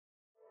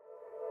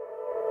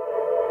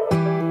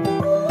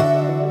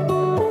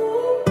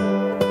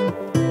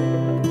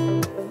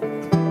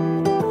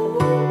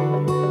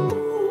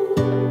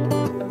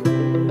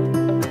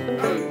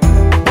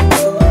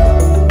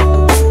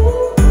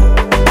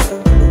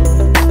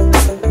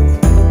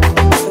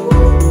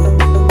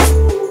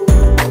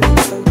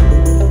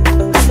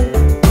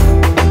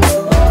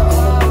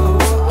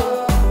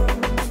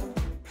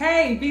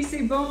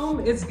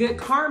it's Good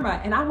Karma,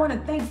 and I want to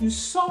thank you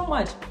so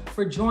much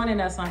for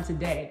joining us on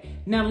today.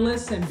 Now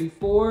listen,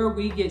 before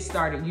we get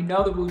started, you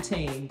know the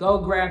routine. Go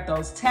grab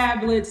those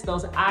tablets,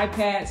 those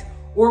iPads,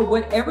 or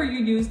whatever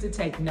you use to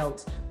take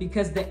notes,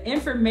 because the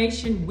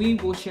information we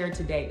will share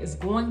today is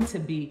going to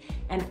be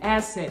an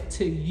asset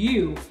to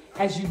you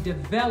as you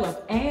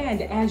develop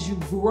and as you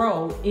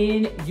grow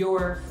in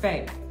your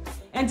faith.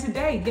 And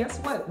today, guess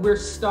what? We're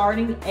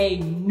starting a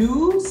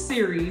new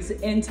series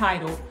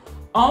entitled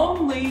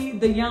Only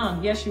the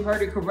Young. Yes, you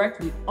heard it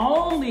correctly,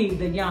 Only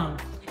the Young.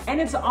 And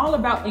it's all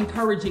about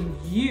encouraging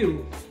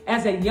you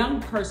as a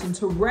young person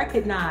to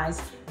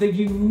recognize the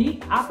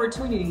unique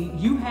opportunity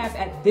you have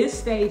at this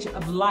stage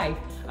of life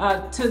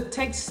to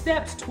take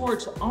steps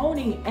towards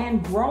owning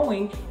and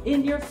growing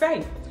in your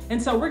faith.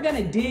 And so we're going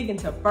to dig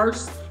into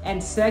 1st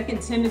and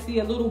 2nd Timothy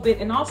a little bit,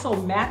 and also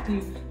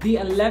Matthew, the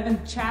 11th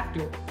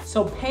chapter.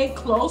 So pay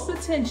close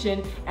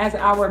attention as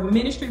our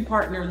ministry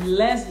partner,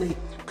 Leslie,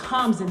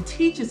 comes and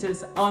teaches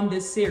us on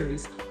this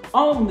series,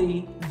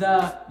 Only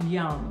the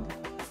Young.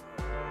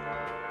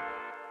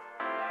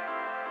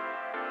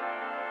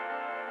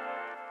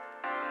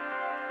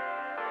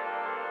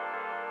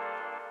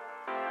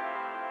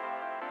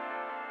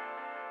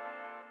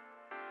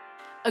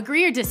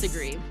 Agree or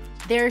disagree?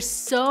 There's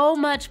so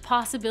much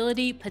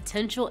possibility,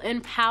 potential,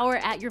 and power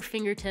at your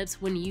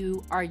fingertips when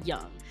you are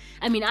young.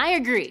 I mean, I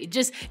agree.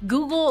 Just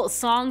Google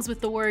songs with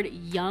the word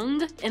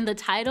young in the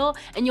title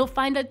and you'll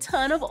find a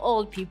ton of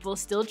old people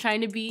still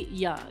trying to be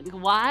young.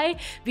 Why?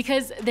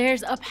 Because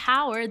there's a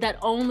power that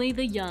only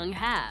the young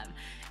have.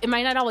 It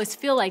might not always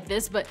feel like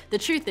this, but the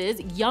truth is,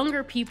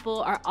 younger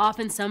people are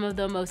often some of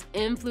the most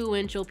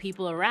influential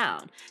people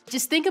around.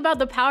 Just think about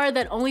the power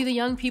that only the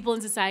young people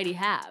in society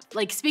have.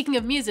 Like, speaking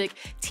of music,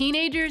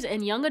 teenagers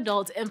and young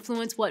adults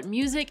influence what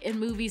music and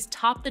movies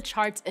top the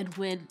charts and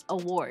win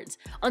awards.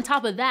 On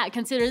top of that,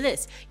 consider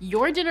this: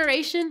 your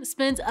generation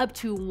spends up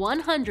to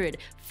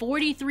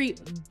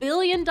 $143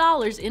 billion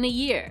in a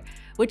year,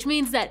 which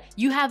means that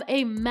you have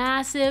a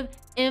massive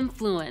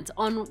influence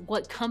on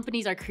what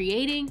companies are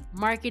creating,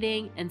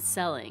 marketing, and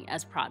selling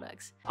as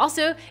products.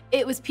 Also,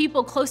 it was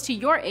people close to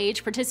your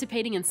age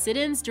participating in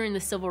sit-ins during the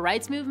civil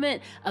rights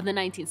movement of the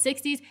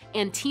 1960s,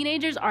 and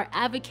teenagers are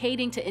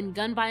advocating to end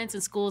gun violence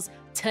in schools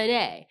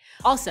today.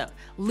 Also,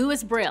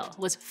 Louis Braille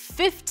was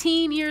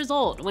 15 years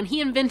old when he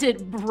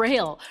invented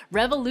Braille,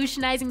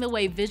 revolutionizing the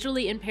way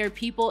visually impaired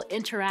people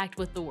interact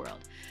with the world.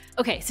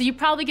 Okay, so you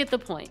probably get the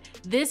point.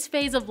 This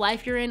phase of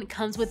life you're in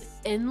comes with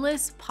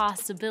endless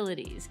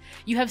possibilities.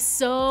 You have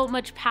so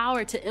much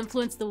power to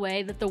influence the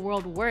way that the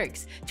world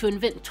works, to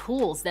invent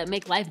tools that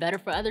make life better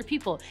for other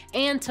people,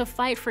 and to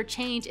fight for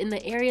change in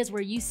the areas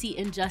where you see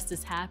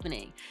injustice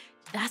happening.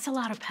 That's a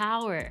lot of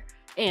power.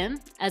 And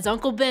as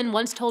Uncle Ben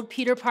once told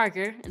Peter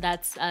Parker,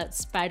 that's a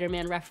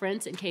Spider-Man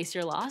reference in case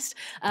you're lost,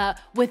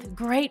 with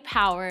great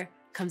power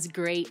comes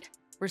great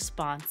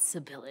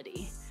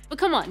responsibility. But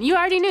come on, you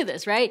already knew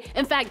this, right?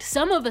 In fact,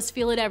 some of us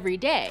feel it every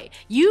day.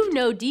 You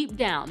know deep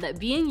down that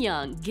being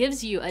young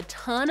gives you a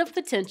ton of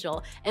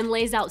potential and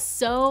lays out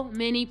so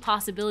many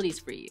possibilities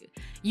for you.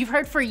 You've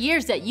heard for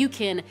years that you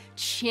can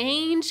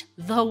change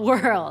the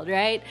world,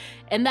 right?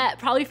 And that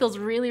probably feels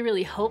really,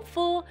 really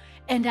hopeful,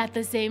 and at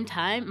the same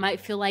time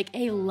might feel like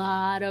a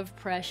lot of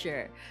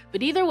pressure.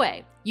 But either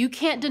way, you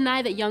can't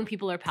deny that young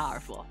people are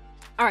powerful.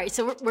 All right,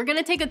 so we're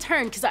gonna take a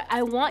turn because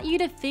I want you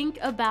to think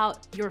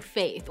about your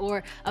faith,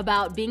 or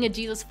about being a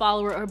Jesus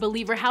follower or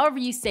believer, however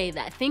you say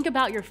that. Think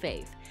about your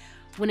faith.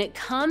 When it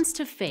comes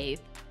to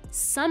faith,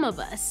 some of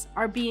us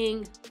are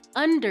being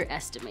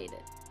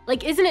underestimated.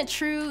 Like, isn't it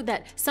true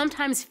that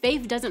sometimes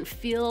faith doesn't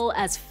feel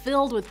as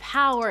filled with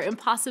power and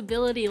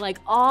possibility like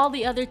all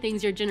the other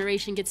things your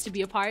generation gets to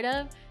be a part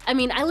of? I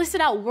mean, I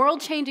listed out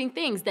world-changing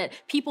things that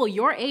people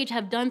your age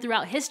have done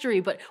throughout history,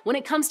 but when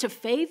it comes to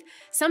faith,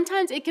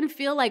 sometimes it can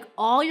feel like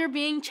all you're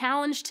being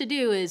challenged to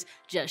do is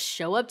just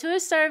show up to a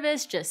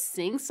service, just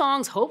sing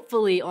songs,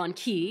 hopefully on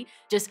key,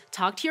 just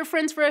talk to your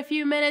friends for a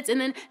few minutes,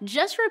 and then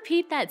just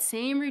repeat that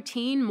same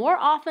routine more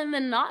often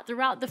than not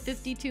throughout the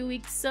 52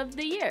 weeks of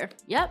the year.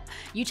 Yep,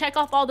 you check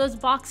off all those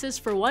boxes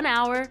for 1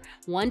 hour,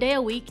 1 day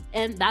a week,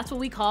 and that's what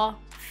we call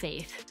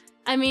faith.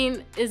 I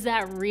mean, is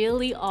that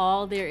really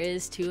all there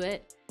is to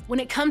it? When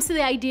it comes to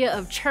the idea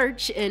of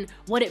church and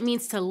what it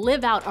means to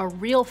live out a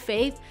real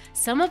faith,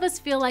 some of us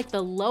feel like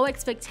the low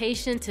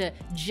expectation to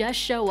just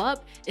show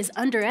up is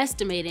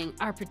underestimating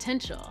our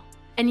potential.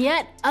 And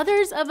yet,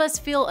 others of us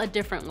feel a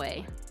different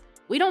way.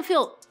 We don't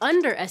feel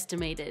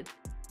underestimated.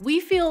 We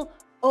feel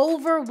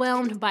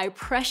overwhelmed by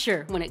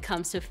pressure when it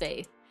comes to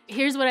faith.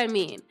 Here's what I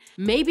mean.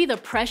 Maybe the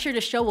pressure to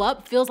show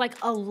up feels like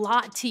a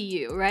lot to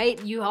you, right?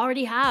 You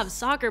already have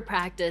soccer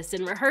practice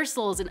and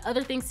rehearsals and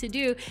other things to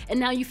do, and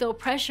now you feel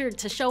pressured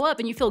to show up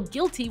and you feel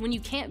guilty when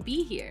you can't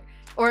be here.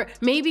 Or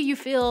maybe you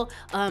feel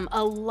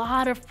a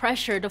lot of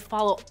pressure to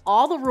follow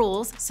all the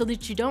rules so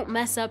that you don't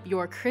mess up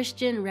your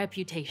Christian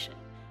reputation.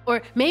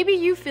 Or maybe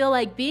you feel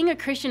like being a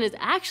Christian is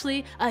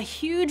actually a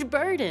huge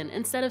burden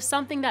instead of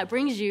something that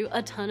brings you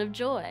a ton of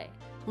joy.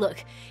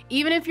 Look,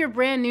 even if you're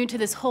brand new to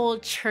this whole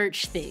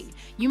church thing,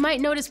 you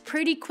might notice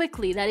pretty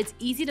quickly that it's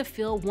easy to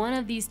feel one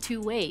of these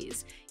two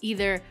ways,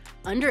 either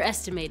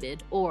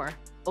underestimated or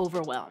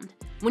overwhelmed.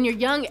 When you're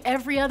young,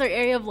 every other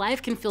area of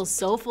life can feel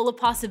so full of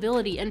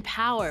possibility and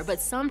power, but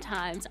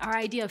sometimes our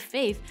idea of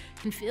faith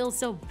can feel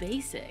so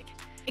basic.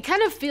 It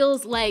kind of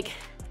feels like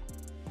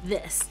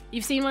this.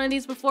 You've seen one of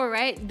these before,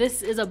 right?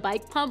 This is a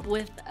bike pump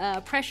with a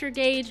pressure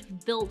gauge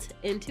built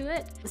into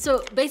it.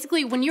 So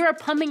basically, when you are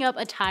pumping up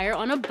a tire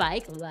on a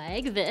bike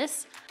like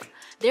this,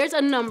 there's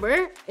a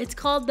number. It's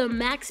called the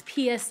max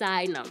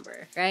PSI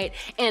number, right?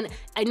 And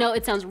I know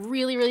it sounds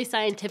really, really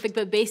scientific,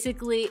 but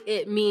basically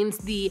it means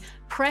the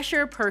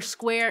pressure per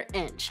square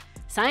inch.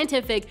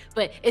 Scientific,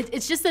 but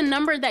it's just a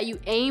number that you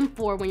aim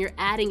for when you're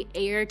adding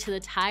air to the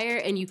tire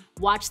and you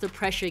watch the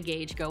pressure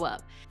gauge go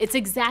up. It's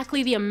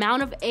exactly the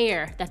amount of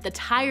air that the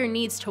tire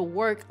needs to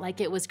work like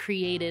it was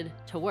created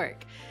to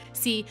work.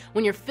 See,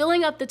 when you're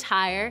filling up the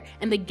tire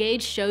and the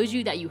gauge shows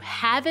you that you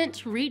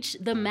haven't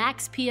reached the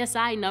max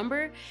PSI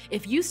number,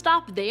 if you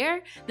stop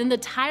there, then the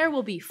tire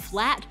will be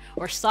flat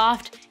or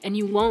soft and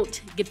you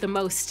won't get the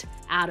most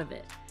out of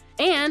it.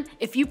 And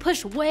if you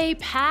push way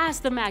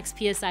past the max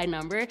PSI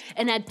number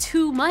and add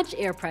too much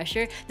air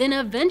pressure, then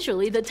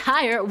eventually the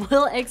tire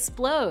will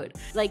explode.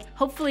 Like,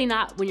 hopefully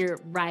not when you're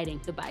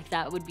riding the bike.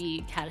 That would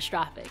be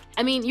catastrophic.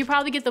 I mean, you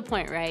probably get the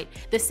point, right?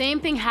 The same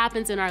thing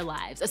happens in our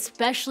lives,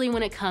 especially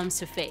when it comes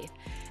to faith.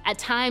 At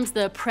times,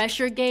 the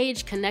pressure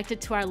gauge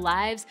connected to our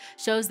lives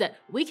shows that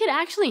we could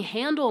actually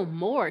handle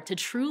more to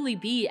truly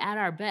be at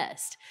our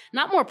best.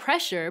 Not more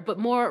pressure, but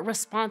more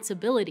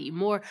responsibility,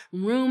 more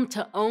room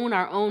to own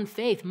our own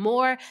faith,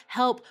 more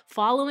help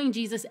following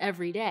Jesus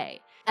every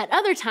day. At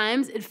other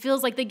times, it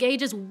feels like the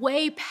gauge is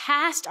way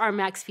past our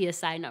max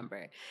PSI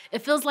number.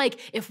 It feels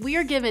like if we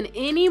are given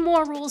any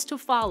more rules to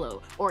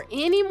follow or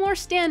any more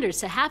standards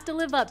to have to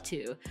live up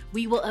to,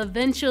 we will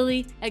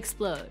eventually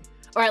explode.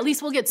 Or at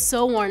least we'll get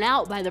so worn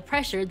out by the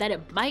pressure that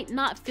it might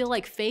not feel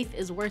like faith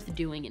is worth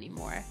doing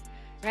anymore,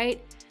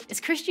 right?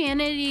 Is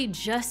Christianity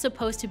just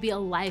supposed to be a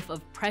life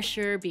of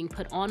pressure being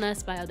put on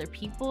us by other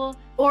people?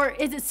 Or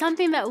is it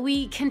something that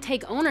we can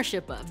take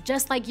ownership of,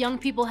 just like young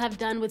people have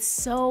done with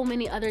so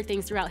many other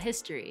things throughout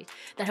history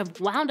that have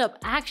wound up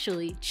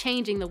actually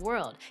changing the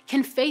world?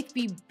 Can faith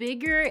be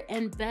bigger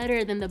and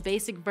better than the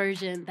basic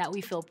version that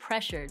we feel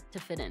pressured to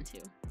fit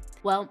into?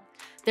 Well,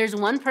 there's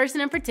one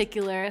person in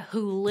particular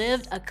who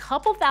lived a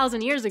couple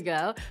thousand years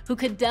ago who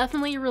could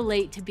definitely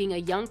relate to being a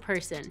young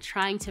person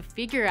trying to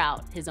figure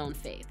out his own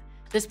faith.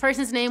 This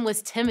person's name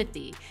was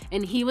Timothy,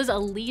 and he was a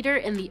leader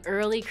in the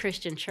early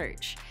Christian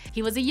church.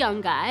 He was a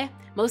young guy,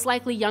 most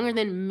likely younger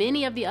than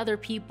many of the other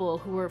people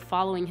who were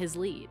following his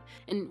lead.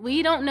 And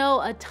we don't know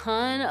a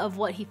ton of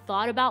what he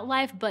thought about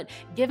life, but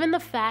given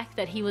the fact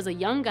that he was a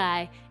young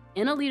guy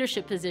in a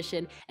leadership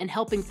position and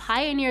helping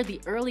pioneer the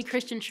early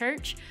Christian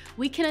church,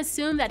 we can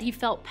assume that he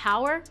felt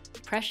power,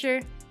 pressure,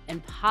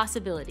 and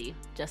possibility,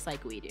 just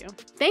like we do.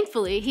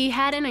 Thankfully, he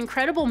had an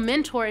incredible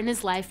mentor in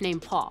his life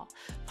named Paul.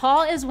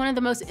 Paul is one of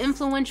the most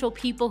influential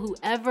people who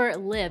ever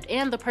lived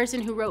and the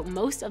person who wrote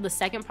most of the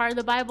second part of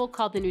the Bible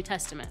called the New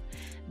Testament.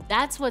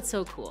 That's what's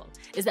so cool,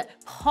 is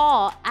that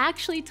Paul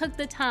actually took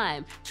the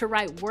time to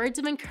write words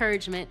of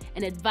encouragement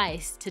and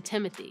advice to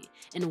Timothy.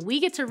 And we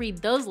get to read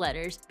those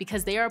letters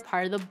because they are a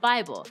part of the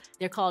Bible.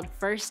 They're called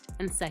 1st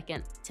and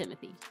 2nd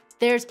Timothy.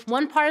 There's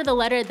one part of the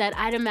letter that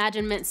I'd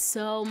imagine meant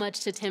so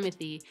much to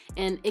Timothy,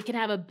 and it can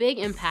have a big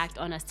impact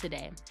on us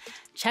today.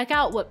 Check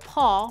out what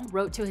Paul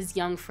wrote to his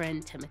young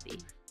friend Timothy.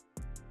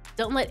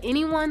 Don't let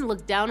anyone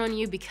look down on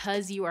you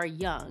because you are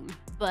young,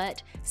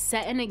 but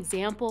set an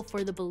example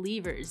for the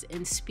believers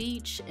in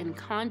speech, in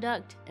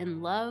conduct,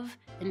 in love,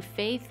 in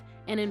faith,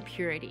 and in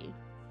purity.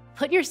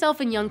 Put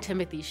yourself in young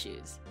Timothy's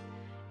shoes.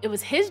 It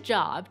was his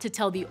job to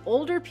tell the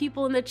older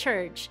people in the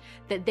church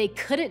that they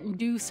couldn't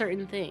do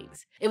certain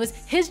things. It was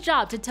his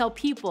job to tell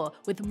people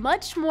with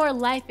much more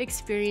life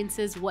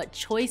experiences what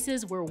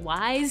choices were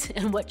wise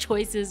and what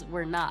choices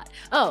were not.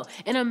 Oh,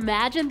 and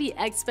imagine the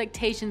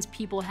expectations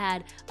people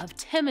had of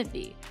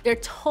Timothy. There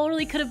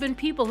totally could have been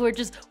people who were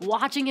just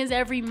watching his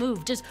every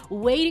move, just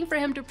waiting for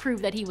him to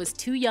prove that he was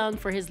too young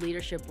for his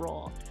leadership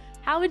role.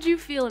 How would you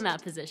feel in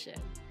that position?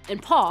 And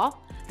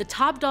Paul, the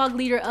top dog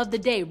leader of the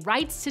day,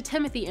 writes to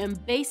Timothy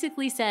and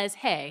basically says,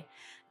 hey,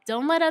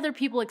 don't let other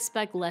people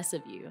expect less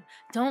of you.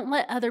 Don't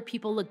let other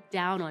people look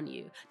down on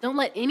you. Don't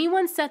let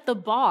anyone set the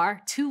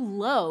bar too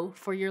low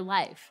for your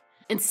life.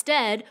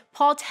 Instead,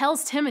 Paul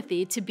tells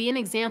Timothy to be an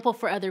example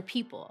for other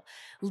people.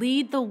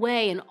 Lead the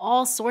way in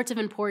all sorts of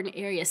important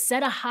areas.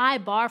 Set a high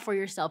bar for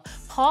yourself.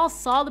 Paul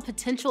saw the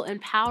potential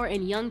and power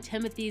in young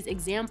Timothy's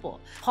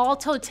example. Paul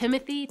told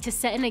Timothy to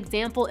set an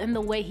example in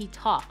the way he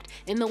talked,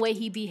 in the way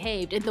he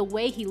behaved, in the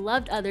way he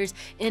loved others,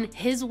 in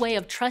his way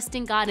of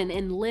trusting God and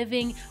in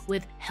living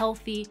with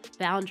healthy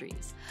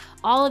boundaries.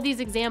 All of these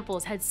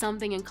examples had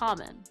something in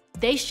common.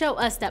 They show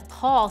us that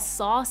Paul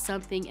saw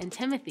something in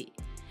Timothy.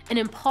 And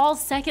in Paul's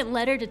second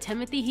letter to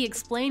Timothy, he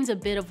explains a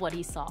bit of what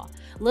he saw.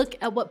 Look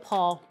at what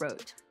Paul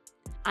wrote.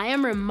 I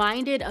am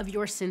reminded of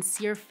your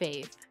sincere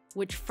faith,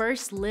 which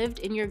first lived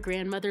in your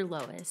grandmother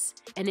Lois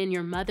and in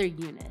your mother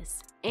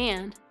Eunice,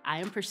 and I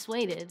am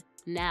persuaded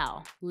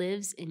now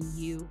lives in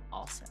you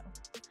also.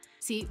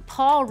 See,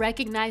 Paul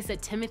recognized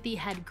that Timothy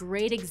had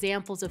great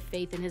examples of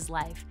faith in his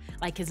life,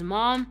 like his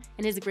mom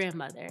and his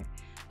grandmother,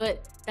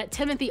 but that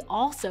Timothy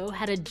also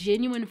had a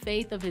genuine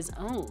faith of his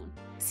own.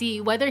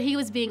 See, whether he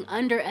was being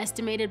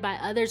underestimated by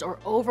others or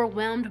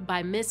overwhelmed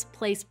by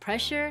misplaced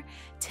pressure,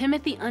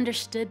 Timothy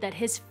understood that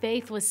his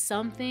faith was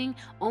something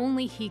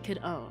only he could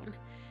own.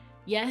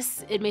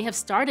 Yes, it may have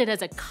started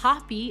as a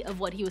copy of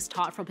what he was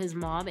taught from his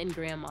mom and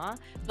grandma,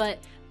 but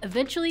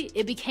eventually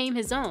it became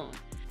his own.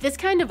 This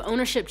kind of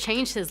ownership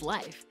changed his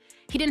life.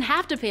 He didn't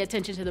have to pay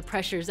attention to the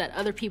pressures that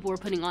other people were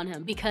putting on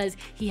him because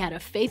he had a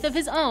faith of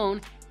his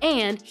own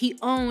and he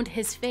owned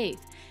his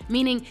faith,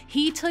 meaning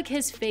he took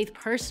his faith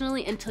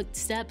personally and took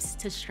steps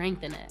to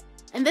strengthen it.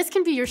 And this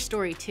can be your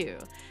story too.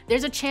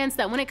 There's a chance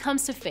that when it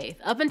comes to faith,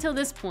 up until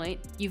this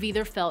point, you've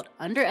either felt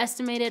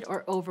underestimated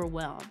or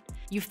overwhelmed.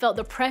 You felt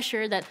the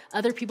pressure that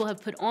other people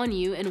have put on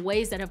you in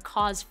ways that have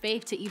caused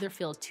faith to either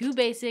feel too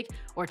basic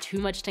or too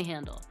much to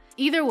handle.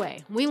 Either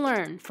way, we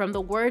learn from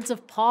the words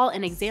of Paul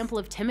and example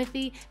of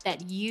Timothy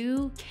that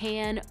you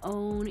can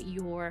own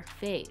your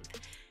faith.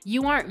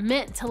 You aren't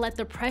meant to let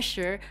the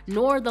pressure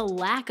nor the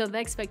lack of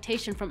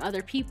expectation from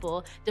other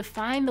people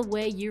define the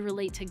way you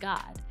relate to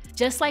God.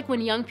 Just like when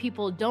young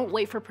people don't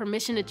wait for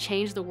permission to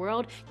change the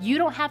world, you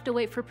don't have to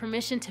wait for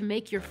permission to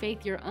make your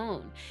faith your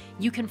own.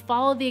 You can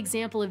follow the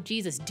example of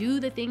Jesus, do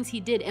the things he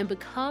did, and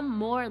become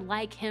more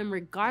like him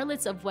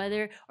regardless of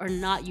whether or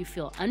not you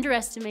feel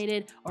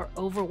underestimated or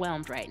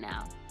overwhelmed right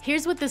now.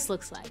 Here's what this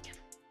looks like.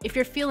 If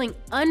you're feeling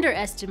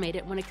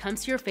underestimated when it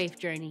comes to your faith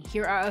journey,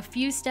 here are a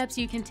few steps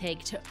you can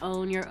take to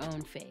own your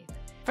own faith.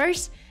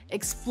 First,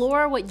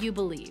 explore what you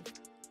believe.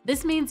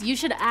 This means you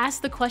should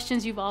ask the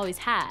questions you've always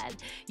had.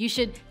 You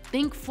should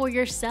think for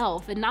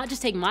yourself and not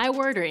just take my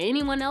word or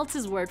anyone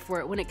else's word for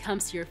it when it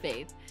comes to your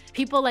faith.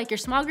 People like your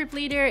small group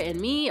leader and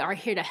me are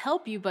here to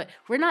help you, but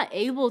we're not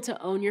able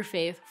to own your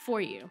faith for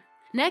you.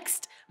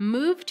 Next,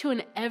 move to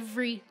an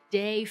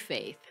everyday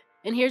faith.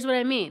 And here's what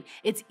I mean.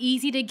 It's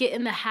easy to get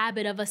in the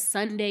habit of a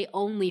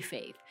Sunday-only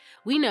faith.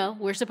 We know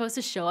we're supposed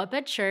to show up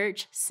at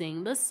church,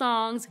 sing the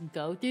songs,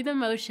 go through the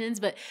motions,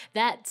 but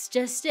that's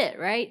just it,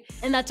 right?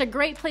 And that's a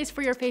great place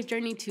for your faith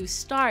journey to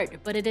start,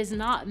 but it is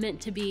not meant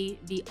to be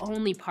the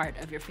only part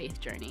of your faith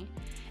journey.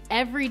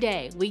 Every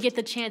day, we get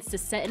the chance to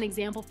set an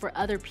example for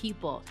other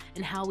people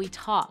in how we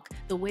talk,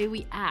 the way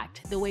we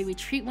act, the way we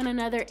treat one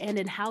another, and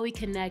in how we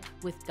connect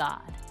with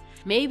God.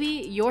 Maybe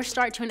your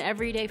start to an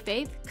everyday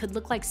faith could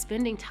look like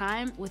spending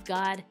time with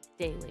God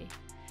daily.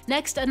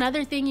 Next,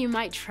 another thing you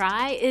might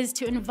try is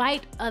to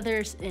invite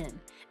others in.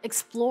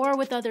 Explore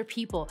with other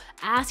people.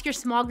 Ask your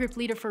small group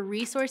leader for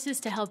resources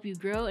to help you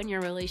grow in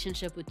your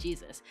relationship with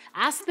Jesus.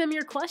 Ask them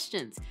your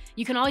questions.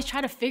 You can always try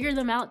to figure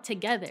them out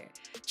together.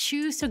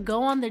 Choose to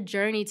go on the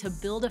journey to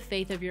build a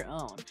faith of your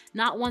own,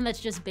 not one that's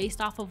just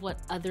based off of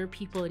what other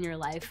people in your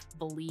life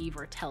believe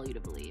or tell you to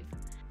believe.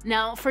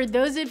 Now, for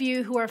those of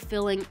you who are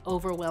feeling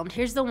overwhelmed,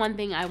 here's the one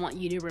thing I want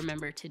you to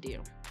remember to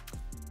do.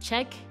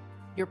 Check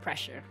your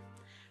pressure.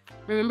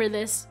 Remember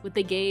this with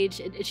the gauge,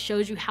 it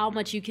shows you how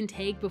much you can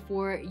take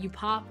before you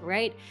pop,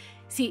 right?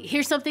 See,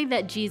 here's something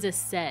that Jesus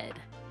said.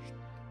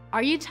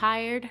 Are you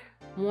tired,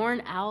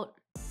 worn out,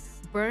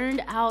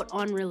 burned out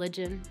on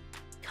religion?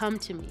 Come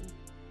to me.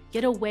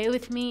 Get away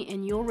with me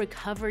and you'll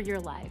recover your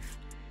life.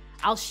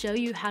 I'll show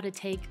you how to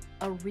take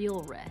a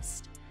real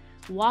rest.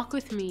 Walk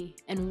with me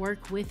and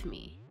work with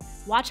me.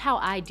 Watch how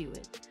I do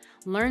it.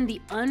 Learn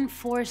the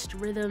unforced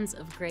rhythms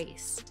of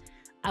grace.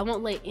 I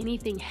won't lay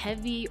anything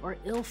heavy or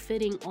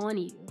ill-fitting on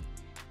you.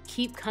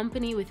 Keep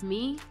company with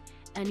me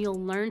and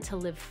you'll learn to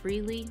live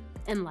freely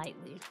and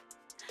lightly.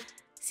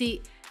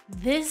 See,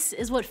 this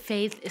is what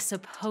faith is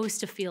supposed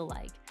to feel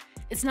like.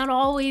 It's not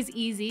always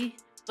easy,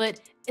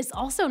 but it's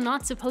also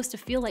not supposed to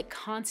feel like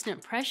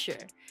constant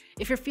pressure.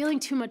 If you're feeling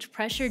too much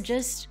pressure,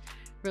 just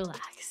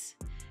relax.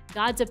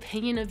 God's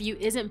opinion of you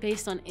isn't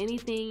based on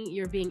anything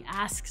you're being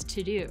asked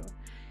to do.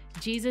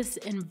 Jesus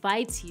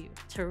invites you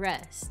to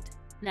rest.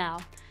 Now,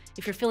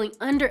 if you're feeling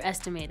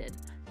underestimated,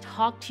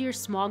 talk to your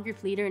small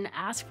group leader and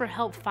ask for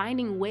help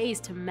finding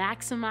ways to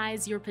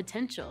maximize your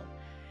potential.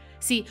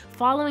 See,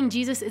 following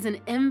Jesus is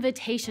an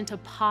invitation to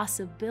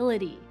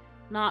possibility,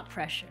 not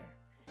pressure.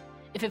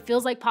 If it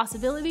feels like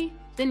possibility,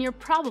 then you're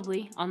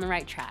probably on the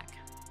right track.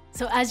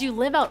 So as you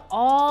live out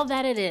all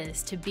that it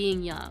is to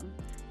being young,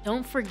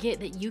 don't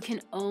forget that you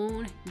can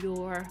own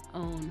your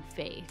own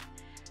faith.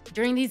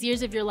 During these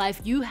years of your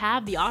life, you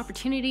have the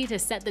opportunity to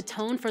set the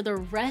tone for the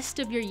rest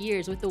of your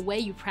years with the way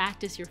you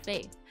practice your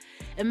faith.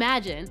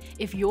 Imagine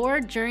if your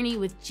journey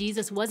with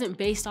Jesus wasn't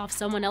based off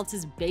someone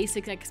else's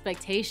basic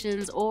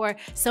expectations or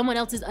someone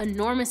else's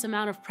enormous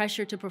amount of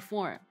pressure to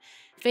perform.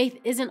 Faith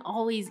isn't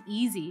always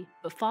easy,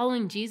 but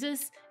following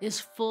Jesus is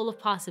full of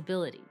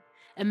possibility.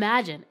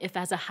 Imagine if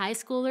as a high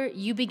schooler,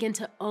 you begin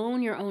to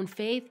own your own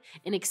faith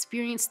and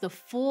experience the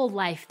full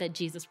life that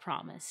Jesus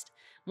promised.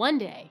 One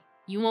day,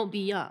 you won't be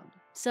young.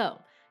 So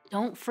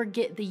Don't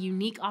forget the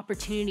unique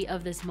opportunity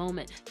of this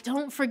moment.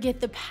 Don't forget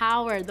the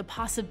power, the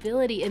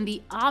possibility, and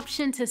the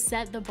option to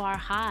set the bar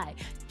high.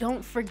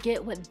 Don't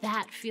forget what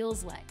that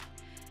feels like.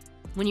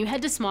 When you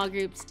head to small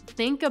groups,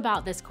 think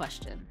about this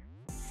question.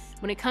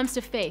 When it comes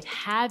to faith,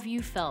 have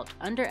you felt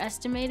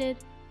underestimated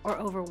or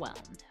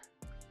overwhelmed?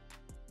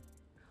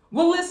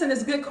 Well, listen,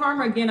 it's Good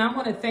Karma again. I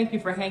want to thank you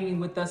for hanging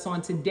with us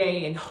on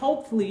today, and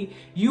hopefully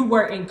you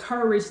were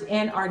encouraged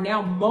and are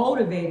now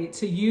motivated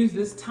to use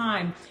this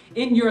time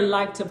in your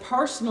life to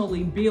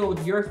personally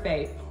build your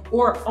faith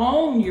or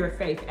own your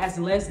faith, as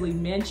Leslie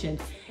mentioned.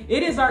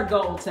 It is our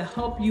goal to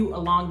help you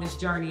along this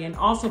journey and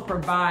also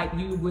provide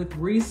you with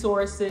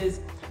resources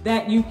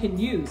that you can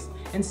use.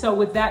 And so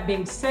with that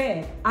being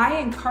said, I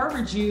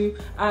encourage you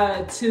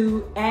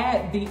to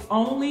add the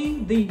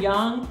Only the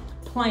Young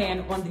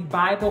plan on the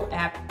Bible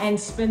app and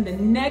spend the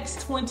next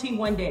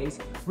 21 days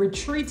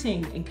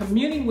retreating and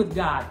communing with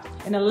God,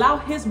 and allow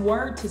His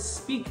word to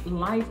speak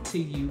life to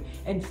you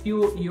and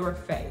fuel your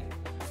faith.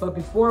 But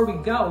before we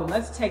go,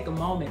 let's take a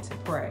moment to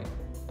pray.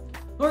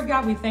 Lord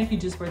God, we thank you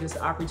just for this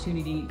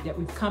opportunity that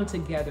we've come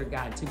together,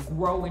 God, to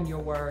grow in your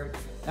word.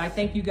 I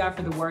thank you, God,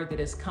 for the word that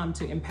has come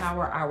to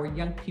empower our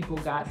young people,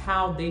 God,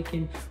 how they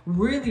can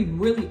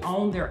really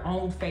own their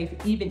own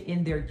faith, even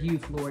in their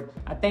youth, Lord.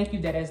 I thank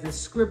you that as the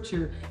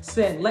scripture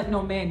said, let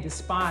no man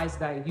despise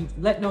thy youth.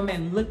 Let no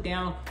man look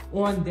down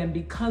on them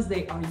because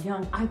they are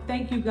young. I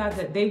thank you, God,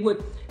 that they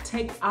would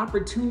take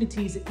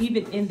opportunities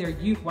even in their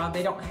youth while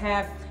they don't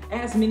have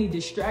as many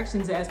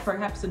distractions as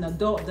perhaps an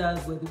adult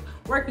does with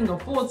working a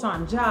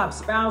full-time job,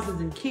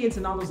 spouses and kids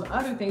and all those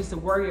other things to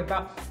worry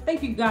about.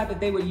 Thank you, God, that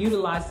they would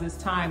utilize this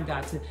time,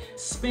 God, to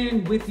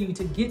spend with you,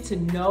 to get to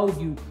know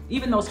you,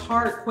 even those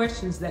hard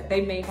questions that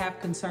they may have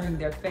concerning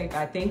their faith.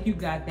 I thank you,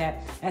 God,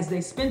 that as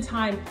they spend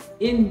time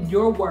in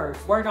your word,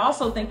 I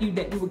also thank you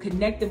that you would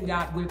connect them,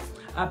 God, with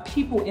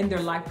people in their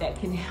life that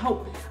can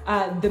help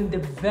them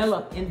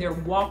develop in their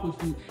walk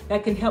with you,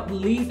 that can help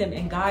lead them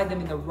and guide them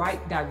in the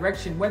right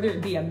direction, whether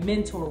it be a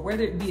mentor,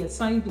 whether it be a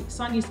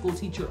Sunday school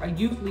teacher, a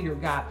youth leader,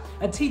 God,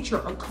 a teacher,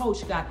 a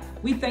coach, God.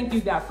 We thank you,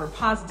 God, for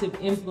positive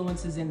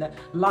influences in the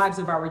lives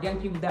of our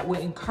young people that will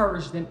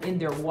encourage them in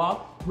their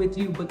walk with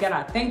you. But God,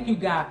 I thank you,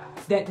 God,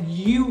 that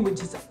you would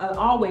just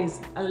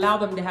always allow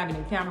them to have an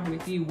encounter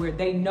with you where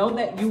they know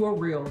that you are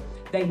real,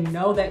 they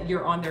know that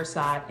you're on their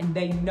side, and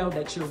they know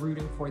that you're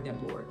rooting for them,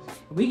 Lord.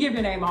 We give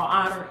your name all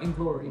honor and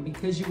glory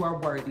because you are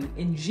worthy.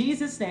 In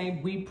Jesus'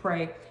 name we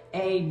pray,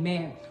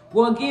 amen.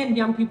 Well, again,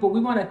 young people, we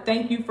want to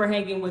thank you for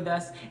hanging with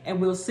us,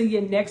 and we'll see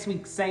you next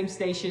week, same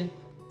station,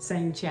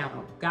 same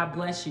channel. God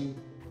bless you.